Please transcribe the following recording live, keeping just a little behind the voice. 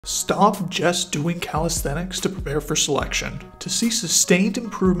Stop just doing calisthenics to prepare for selection. To see sustained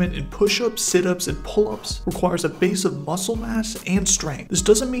improvement in push-ups, sit-ups, and pull-ups requires a base of muscle mass and strength. This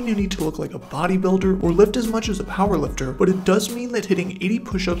doesn't mean you need to look like a bodybuilder or lift as much as a powerlifter, but it does mean that hitting 80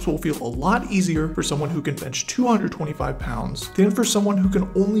 push-ups will feel a lot easier for someone who can bench 225 pounds than for someone who can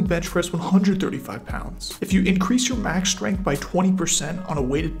only bench press 135 pounds. If you increase your max strength by 20% on a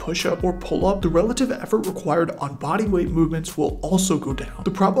weighted push-up or pull-up, the relative effort required on body weight movements will also go down. The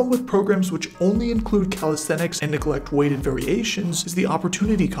problem with programs which only include calisthenics and neglect weighted variations is the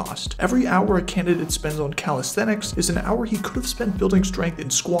opportunity cost. Every hour a candidate spends on calisthenics is an hour he could have spent building strength in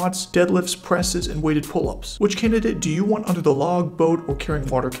squats, deadlifts, presses, and weighted pull-ups. Which candidate do you want under the log, boat, or carrying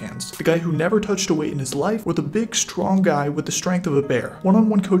water cans? The guy who never touched a weight in his life, or the big, strong guy with the strength of a bear?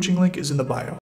 One-on-one coaching link is in the bio.